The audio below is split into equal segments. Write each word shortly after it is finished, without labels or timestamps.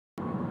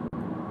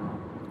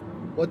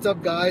What's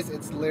up, guys?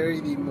 It's Larry,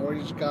 the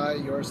mortgage guy,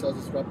 your sales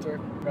disruptor,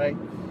 right?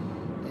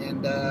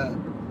 And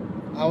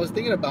I was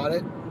thinking about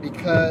it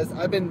because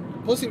I've been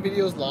posting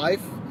videos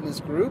live in this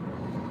group,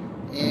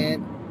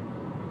 and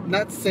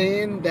not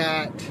saying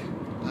that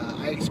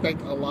I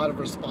expect a lot of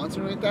response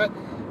or anything like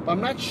that, but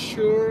I'm not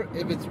sure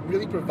if it's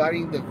really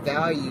providing the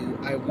value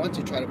I want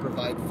to try to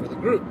provide for the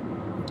group.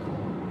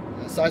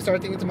 So I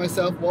started thinking to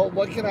myself, well,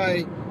 what can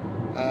I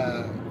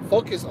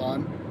focus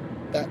on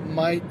that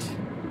might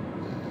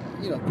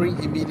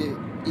bring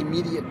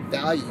immediate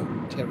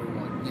value to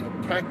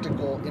everyone,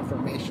 practical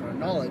information or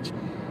knowledge.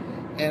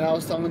 And I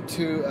was talking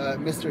to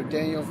Mr.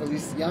 Daniel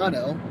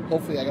Feliciano,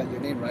 hopefully I got your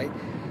name right,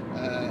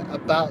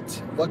 about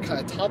what kind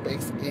of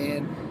topics,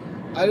 and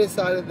I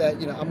decided that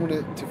I'm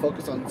going to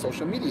focus on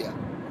social media.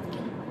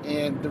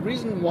 And the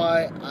reason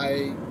why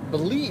I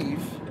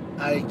believe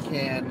I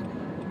can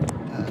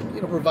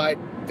provide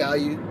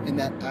value in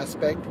that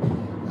aspect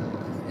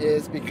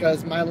is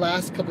because my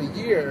last couple of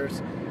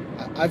years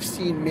I've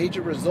seen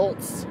major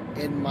results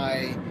in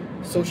my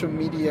social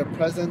media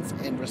presence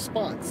and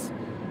response.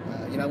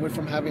 I went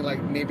from having like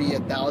maybe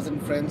 1,000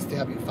 friends to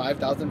having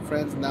 5,000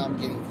 friends. Now I'm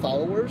getting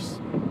followers.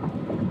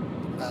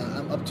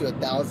 I'm up to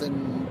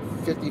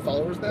 1,050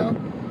 followers now.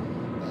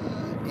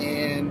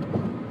 And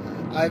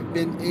I've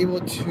been able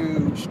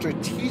to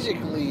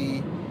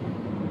strategically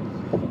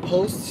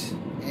post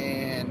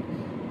and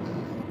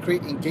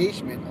create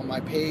engagement on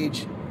my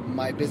page,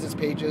 my business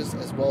pages,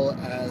 as well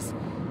as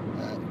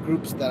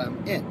groups that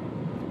I'm in.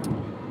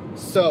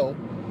 So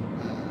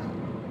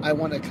I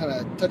want to kind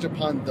of touch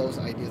upon those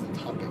ideas and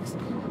topics.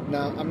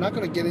 Now, I'm not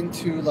going to get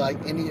into like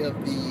any of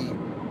the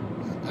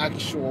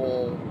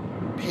actual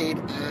paid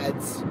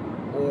ads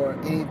or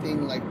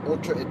anything like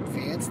ultra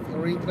advanced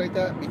or anything like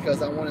that,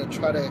 because I want to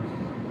try to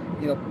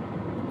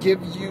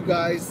give you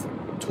guys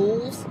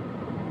tools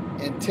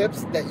and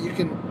tips that you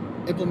can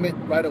implement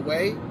right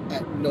away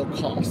at no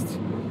cost,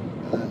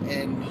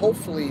 and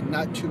hopefully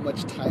not too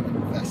much time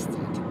invested,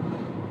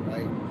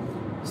 right?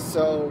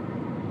 So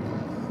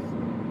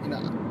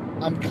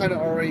I'm kind of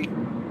already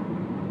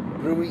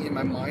brewing in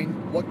my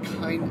mind what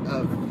kind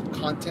of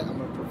content I'm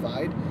going to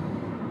provide,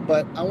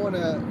 but I want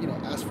to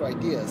ask for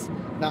ideas.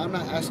 Now, I'm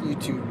not asking you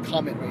to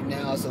comment right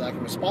now so that I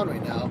can respond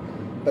right now,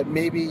 but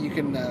maybe you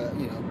can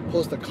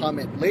post a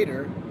comment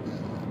later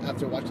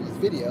after watching this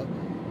video,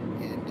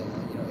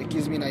 and it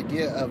gives me an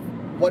idea of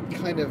what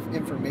kind of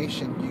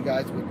information you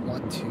guys would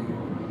want to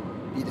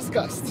be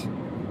discussed,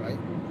 right?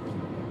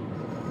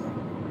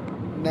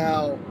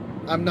 Now,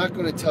 I'm not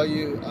going to tell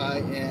you I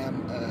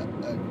am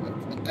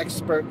an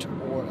expert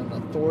or an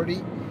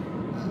authority.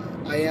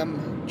 I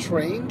am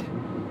trained,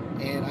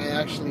 and I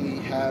actually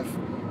have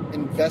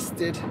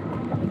invested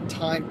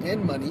time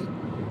and money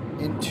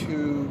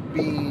into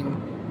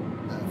being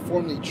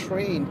formally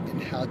trained in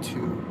how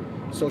to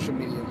social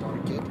media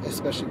market,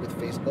 especially with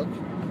Facebook.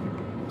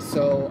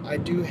 So I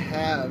do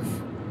have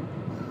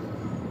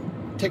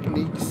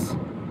techniques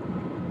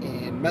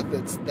and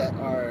methods that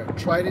are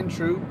tried and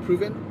true,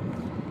 proven,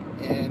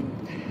 and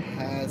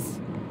has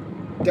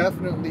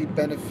definitely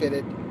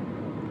benefited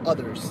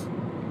others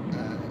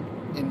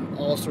in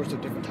all sorts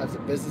of different types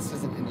of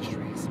businesses and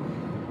industries.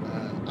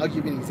 I'll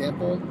give you an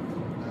example.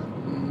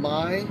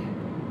 My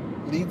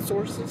lead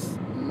sources,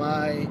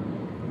 my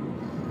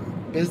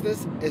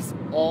business is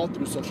all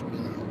through social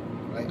media,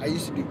 right? I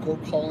used to do cold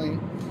calling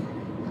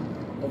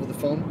over the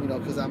phone,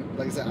 because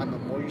like I said, I'm a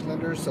mortgage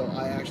lender, so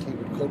I actually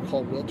would cold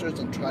call realtors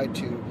and try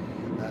to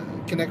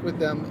connect with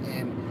them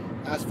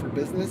and ask for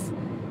business,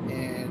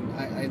 and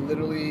I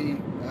literally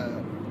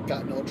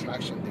got no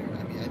traction there.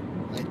 I mean,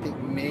 I think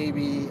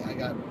maybe I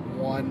got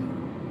one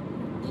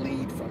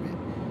lead from it,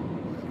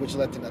 which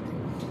led to nothing.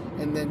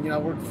 And then I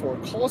worked for a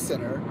call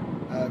center,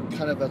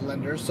 kind of a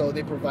lender, so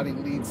they're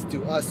providing leads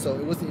to us, so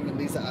it wasn't even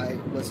leads that I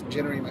was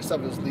generating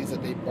myself, it was leads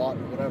that they bought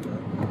or whatever.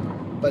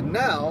 But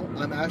now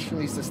I'm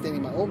actually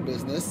sustaining my own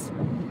business,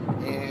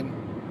 and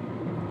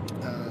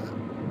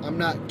I'm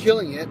not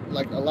killing it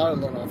like a lot of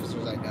loan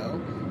officers I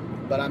know,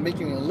 but I'm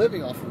making a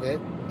living off of it,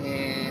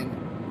 and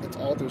it's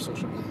all through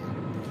social media.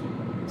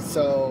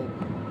 So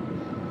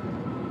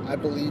I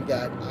believe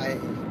that I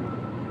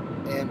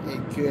am a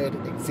good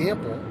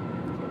example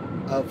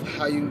of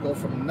how you can go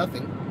from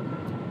nothing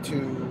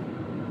to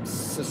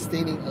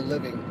sustaining a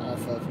living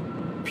off of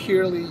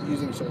purely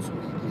using social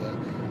media,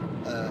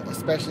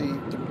 especially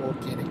through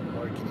organic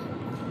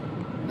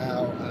marketing.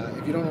 Now,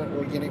 if you don't know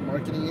what organic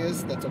marketing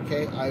is, that's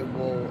okay. I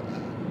will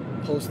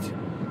post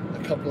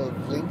a couple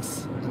of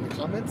links in the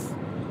comments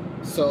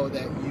so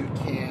that you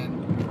can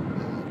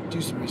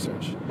do some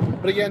research.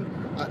 But again,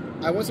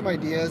 I want some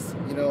ideas.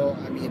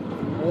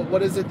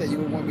 What is it that you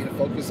would want me to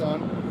focus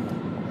on?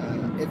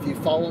 If you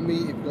follow me,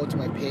 if you go to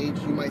my page,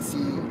 you might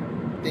see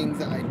things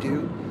that I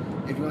do.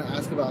 If you want to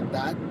ask about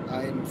that,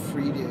 I'm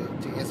free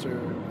to answer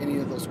any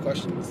of those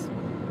questions.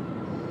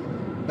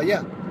 But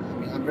yeah,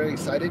 I'm very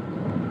excited.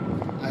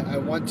 I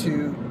want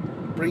to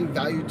bring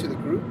value to the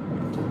group,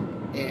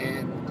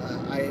 and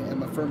I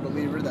am a firm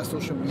believer that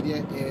social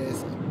media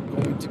is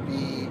going to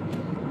be,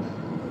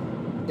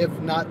 if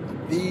not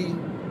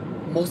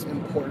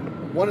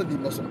one of the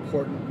most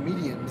important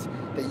mediums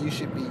that you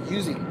should be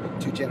using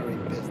to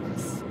generate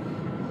business.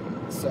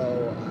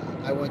 So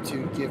I want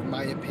to give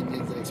my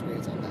opinions and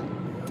experience on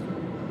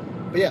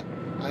that. But yeah,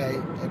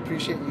 I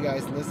appreciate you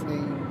guys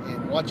listening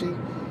and watching.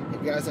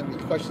 If you guys have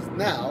any questions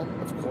now,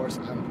 of course,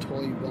 I'm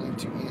totally willing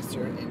to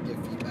answer and give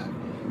feedback.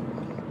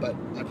 But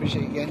I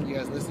appreciate, again, you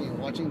guys listening and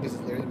watching. This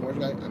is Larry the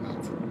Mortgage Guy. I'm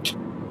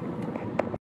out.